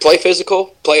play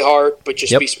physical, play hard, but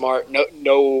just be smart.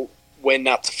 No when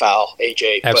not to foul,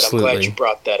 AJ. Absolutely. But I'm glad you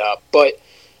brought that up. But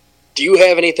do you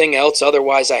have anything else?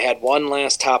 Otherwise, I had one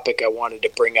last topic I wanted to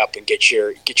bring up and get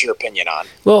your opinion on.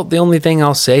 Well, the only thing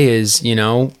I'll say is,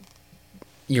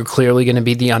 you're clearly going to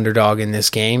be the underdog in this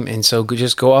game, and so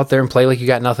just go out there and play like you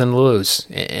got nothing to lose,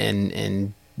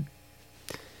 and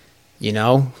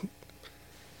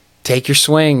take your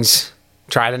swings,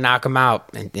 try to knock them out,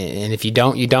 and if you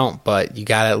don't, you don't, but you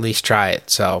got to at least try it.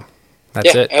 So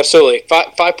that's it. Yeah, absolutely.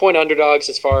 5-point underdogs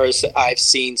as far as I've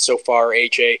seen so far,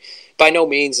 AJ. By no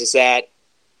means is that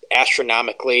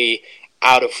astronomically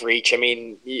out of reach. I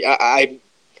mean, I'd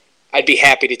be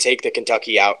happy to take the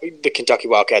Kentucky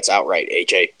Wildcats outright,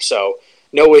 AJ. So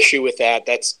no issue with that.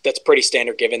 That's pretty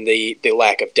standard given the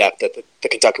lack of depth that the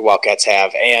Kentucky Wildcats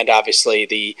have, and obviously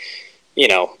the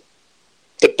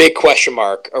big question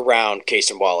mark around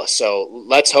Cason Wallace. So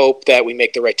let's hope that we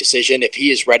make the right decision. If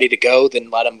he is ready to go, then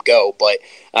let him go. But,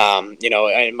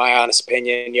 in my honest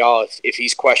opinion, y'all, if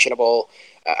he's questionable,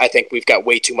 I think we've got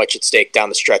way too much at stake down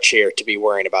the stretch here to be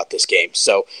worrying about this game.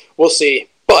 So we'll see.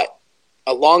 But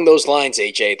along those lines,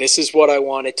 AJ, this is what I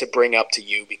wanted to bring up to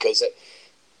you, because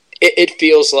it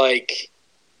feels like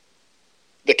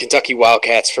the Kentucky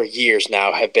Wildcats for years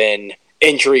now have been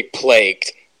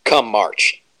injury-plagued come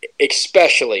March,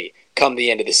 especially come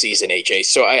the end of the season, AJ.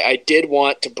 So I did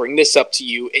want to bring this up to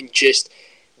you and just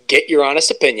get your honest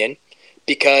opinion,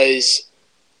 because,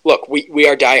 look, we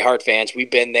are diehard fans. We've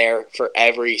been there for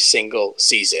every single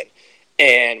season.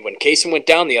 And when Cason went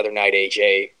down the other night,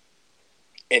 AJ,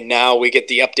 and now we get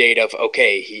the update of,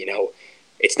 okay,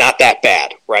 it's not that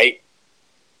bad, right?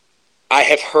 I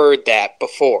have heard that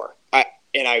before.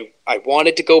 I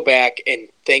wanted to go back and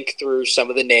think through some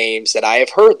of the names that I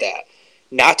have heard that.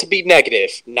 Not to be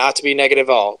negative at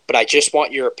all, but I just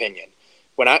want your opinion.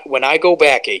 When I go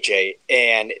back, AJ,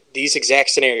 and these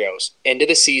exact scenarios, end of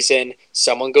the season,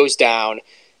 someone goes down,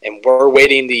 and we're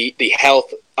waiting the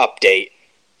health update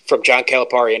from John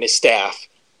Calipari and his staff,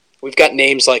 we've got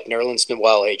names like Nerlens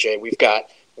Noel, AJ. We've got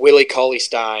Willie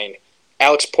Cauley-Stein,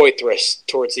 Alex Poitras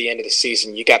towards the end of the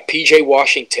season. You got P.J.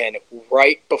 Washington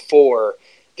right before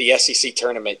the SEC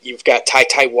tournament. You've got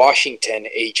Ty Washington,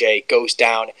 AJ, goes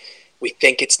down. We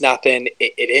think it's nothing.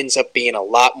 It ends up being a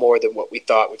lot more than what we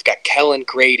thought. We've got Kellen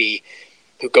Grady,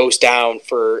 who goes down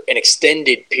for an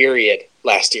extended period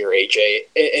last year, AJ.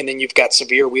 And then you've got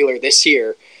Severe Wheeler this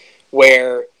year,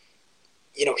 where,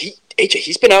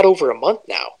 he's been out over a month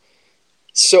now.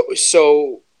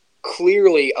 So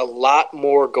clearly a lot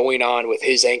more going on with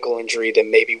his ankle injury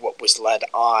than maybe what was led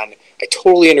on. I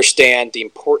totally understand the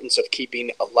importance of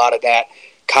keeping a lot of that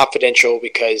confidential,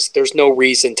 because there's no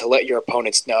reason to let your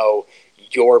opponents know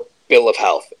your bill of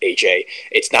health, AJ.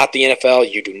 It's not the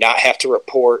NFL. You do not have to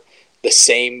report the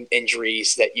same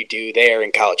injuries that you do there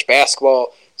in college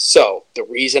basketball. So the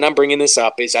reason I'm bringing this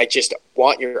up is I just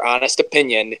want your honest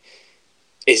opinion.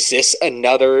 Is this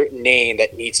another name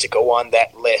that needs to go on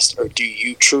that list, or do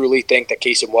you truly think that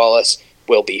Cason Wallace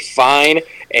will be fine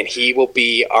and he will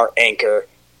be our anchor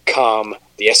come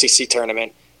the SEC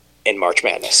tournament in March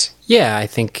Madness? Yeah, I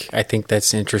think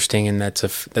that's interesting, and that's a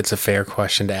fair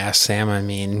question to ask, Sam. I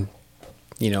mean,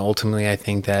 ultimately, I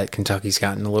think that Kentucky's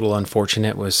gotten a little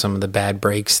unfortunate with some of the bad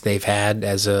breaks they've had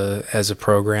as a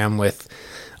program with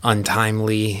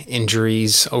untimely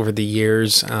injuries over the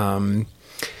years.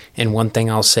 And one thing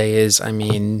I'll say is, I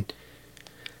mean,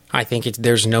 I think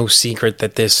there's no secret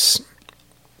that this,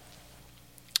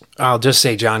 I'll just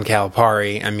say John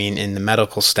Calipari, I mean, in the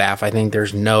medical staff, I think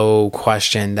there's no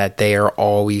question that they are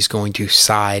always going to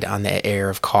side on the air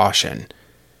of caution,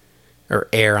 or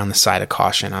err on the side of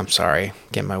caution. I'm sorry,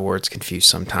 get my words confused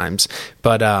sometimes.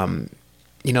 But,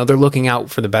 they're looking out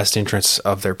for the best interests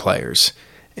of their players.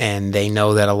 And they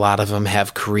know that a lot of them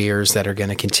have careers that are going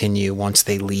to continue once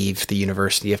they leave the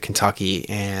University of Kentucky.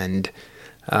 And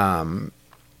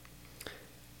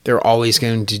they're always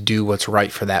going to do what's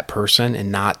right for that person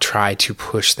and not try to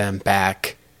push them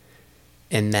back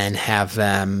and then have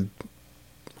them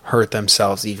hurt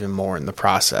themselves even more in the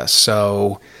process.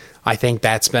 So I think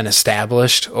that's been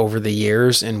established over the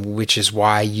years, and which is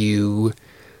why you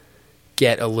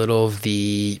get a little of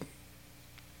the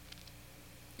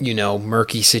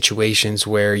murky situations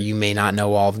where you may not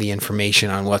know all of the information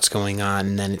on what's going on,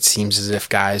 and then it seems as if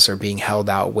guys are being held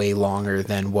out way longer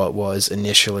than what was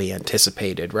initially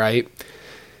anticipated, right?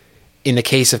 In the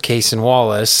case of Cason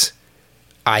Wallace,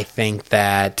 I think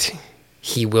that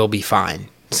he will be fine,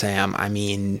 Sam. I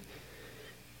mean,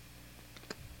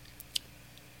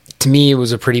 to me, it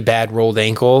was a pretty bad rolled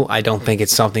ankle. I don't think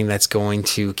it's something that's going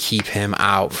to keep him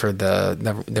out for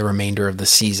the remainder of the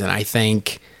season. I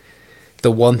think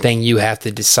the one thing you have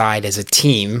to decide as a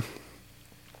team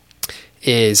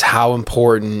is how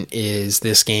important is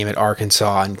this game at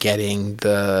Arkansas and getting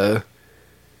the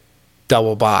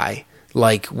double bye.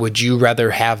 Like, would you rather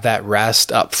have that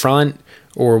rest up front,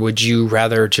 or would you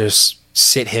rather just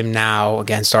sit him now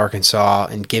against Arkansas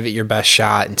and give it your best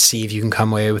shot and see if you can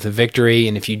come away with a victory?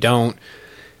 And if you don't,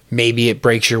 maybe it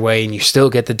breaks your way and you still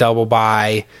get the double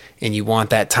bye and you want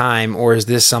that time? Or is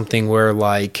this something where,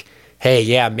 like, hey,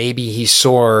 yeah, maybe he's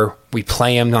sore, we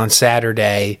play him on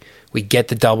Saturday, we get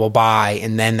the double bye,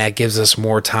 and then that gives us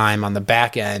more time on the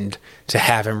back end to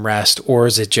have him rest? Or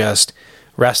is it just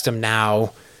rest him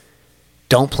now,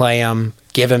 don't play him.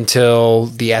 Give him till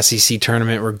the SEC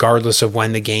tournament, regardless of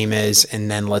when the game is, and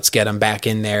then let's get him back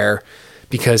in there.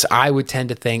 Because I would tend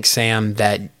to think, Sam,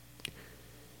 that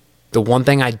the one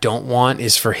thing I don't want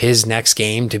is for his next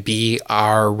game to be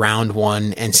our round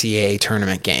 1 NCAA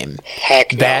tournament game.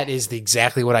 Heck no. That is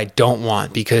exactly what I don't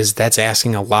want, because that's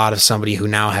asking a lot of somebody who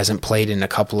now hasn't played in a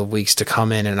couple of weeks to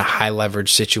come in a high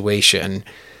leverage situation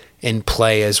and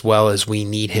play as well as we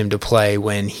need him to play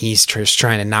when he's just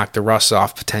trying to knock the rust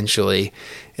off potentially.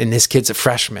 And this kid's a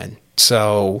freshman.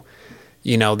 So,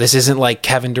 this isn't like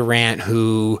Kevin Durant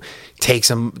who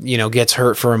takes him, gets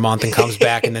hurt for a month and comes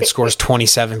back and then scores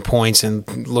 27 points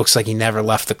and looks like he never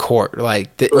left the court.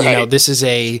 This is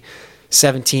a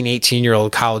 17,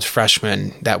 18-year-old college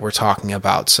freshman that we're talking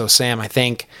about. So, Sam, I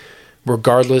think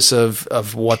regardless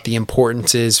of what the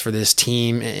importance is for this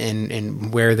team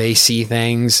and where they see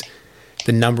things,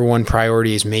 the number one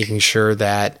priority is making sure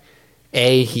that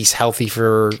A, he's healthy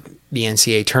for the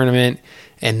NCAA tournament,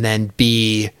 and then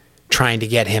B, trying to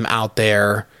get him out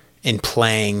there and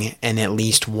playing in at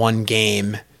least one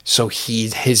game so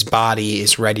his body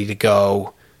is ready to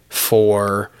go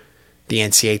for the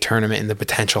NCAA tournament and the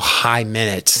potential high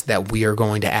minutes that we are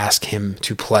going to ask him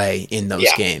to play in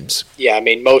those games. Yeah,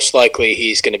 most likely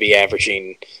he's going to be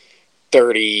averaging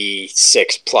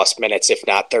 36 plus minutes, if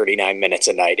not 39 minutes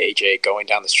a night, AJ, going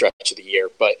down the stretch of the year.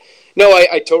 But no,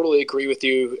 I totally agree with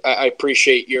you. I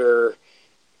appreciate your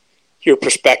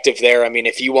perspective there.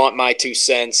 If you want my 2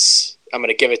 cents, I'm going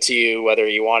to give it to you, whether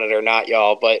you want it or not,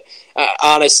 y'all. But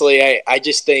honestly, I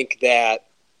just think that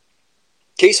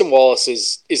Cason Wallace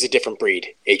is a different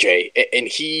breed, AJ. And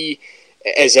he,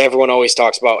 as everyone always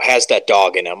talks about, has that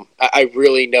dog in him. I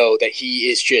really know that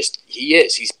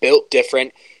he's built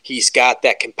different. He's got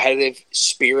that competitive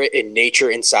spirit and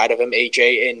nature inside of him,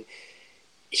 AJ. And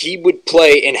he would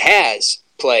play and has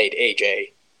played,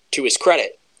 AJ, to his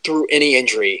credit, through any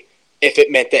injury if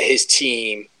it meant that his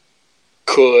team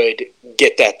could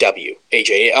get that W,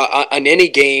 AJ, on any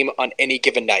game, on any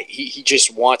given night. He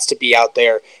just wants to be out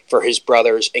there for his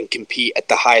brothers and compete at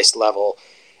the highest level.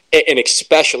 And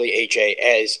especially, AJ,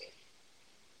 as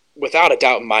without a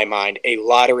doubt in my mind, a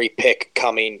lottery pick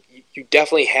coming, you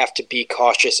definitely have to be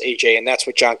cautious, AJ, and that's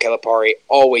what John Calipari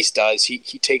always does. He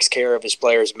takes care of his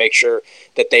players, make sure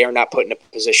that they are not put in a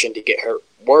position to get hurt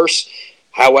worse.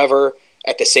 However,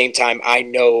 at the same time, I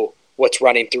know what's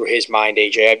running through his mind,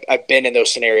 AJ. I've been in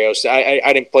those scenarios. I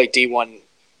didn't play D1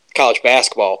 college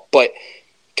basketball, but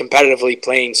competitively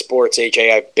playing sports,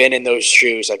 AJ, I've been in those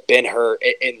shoes. I've been hurt,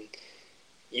 and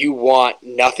you want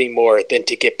nothing more than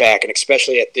to get back. And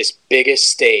especially at this biggest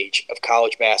stage of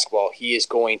college basketball, he is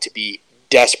going to be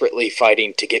desperately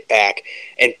fighting to get back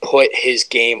and put his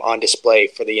game on display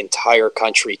for the entire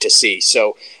country to see.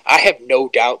 So I have no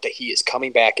doubt that he is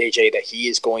coming back, AJ, that he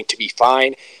is going to be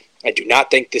fine. I do not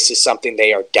think this is something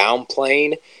they are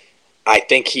downplaying. I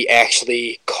think he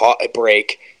actually caught a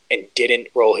break and didn't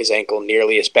roll his ankle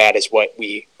nearly as bad as what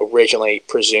we originally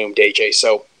presumed, AJ.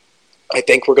 So I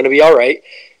think we're going to be all right.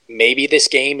 Maybe this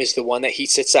game is the one that he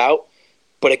sits out.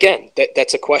 But again,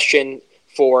 that's a question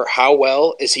for how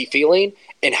well is he feeling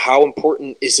and how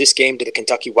important is this game to the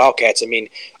Kentucky Wildcats?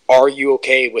 Are you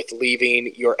okay with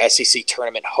leaving your SEC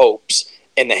tournament hopes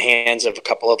in the hands of a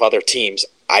couple of other teams?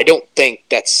 I don't think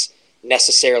that's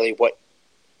necessarily what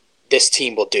this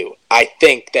team will do. I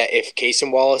think that if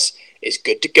Cason Wallace is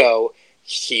good to go,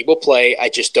 he will play. I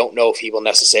just don't know if he will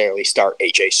necessarily start,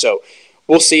 AJ. So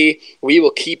we'll see. We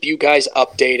will keep you guys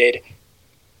updated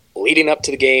leading up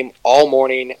to the game all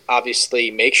morning. Obviously,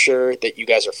 make sure that you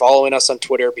guys are following us on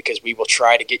Twitter because we will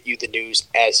try to get you the news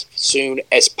as soon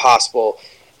as possible.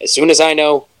 As soon as I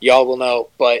know, y'all will know.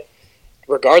 But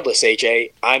regardless,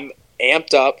 AJ, I'm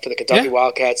amped up for the Kentucky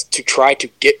Wildcats to try to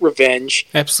get revenge.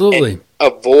 Absolutely. And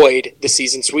avoid the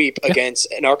season sweep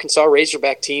against an Arkansas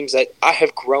Razorback teams that I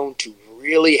have grown to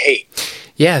really hate.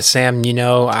 Yeah, Sam, it's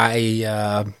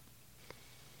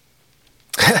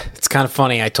kind of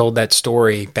funny. I told that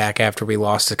story back after we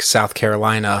lost to South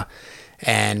Carolina,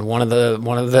 and one of the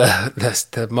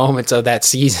moments of that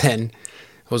season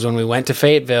was when we went to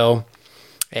Fayetteville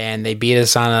and they beat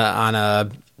us on a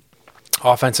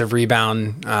offensive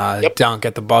rebound dunk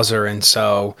at the buzzer. And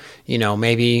so,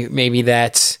 maybe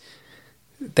that's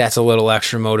a little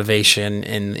extra motivation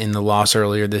in the loss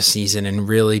earlier this season and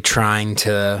really trying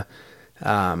to,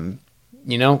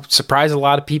 surprise a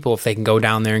lot of people if they can go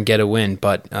down there and get a win.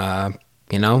 But,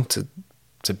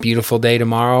 it's a beautiful day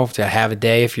tomorrow to have a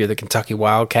day if you're the Kentucky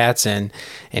Wildcats and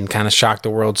kind of shock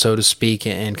the world, so to speak,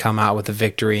 and come out with a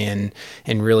victory and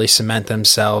really cement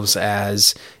themselves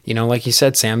as, like you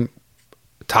said, Sam,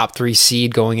 top 3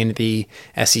 seed going into the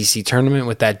SEC tournament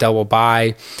with that double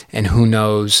bye, and who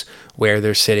knows where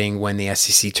they're sitting when the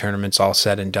SEC tournament's all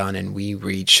said and done and we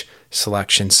reach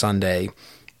Selection Sunday.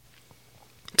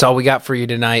 That's all we got for you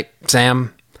tonight.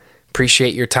 Sam,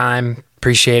 appreciate your time.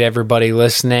 Appreciate everybody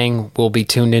listening. We'll be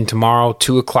tuned in tomorrow,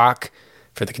 2 o'clock,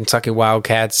 for the Kentucky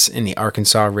Wildcats and the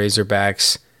Arkansas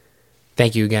Razorbacks.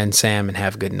 Thank you again, Sam, and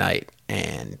have a good night.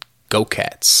 And go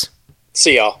Cats.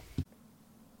 See y'all.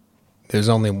 There's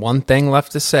only one thing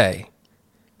left to say.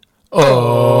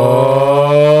 Oh,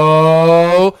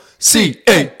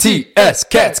 C-A-T-S,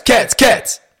 cats, cats,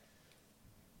 cats.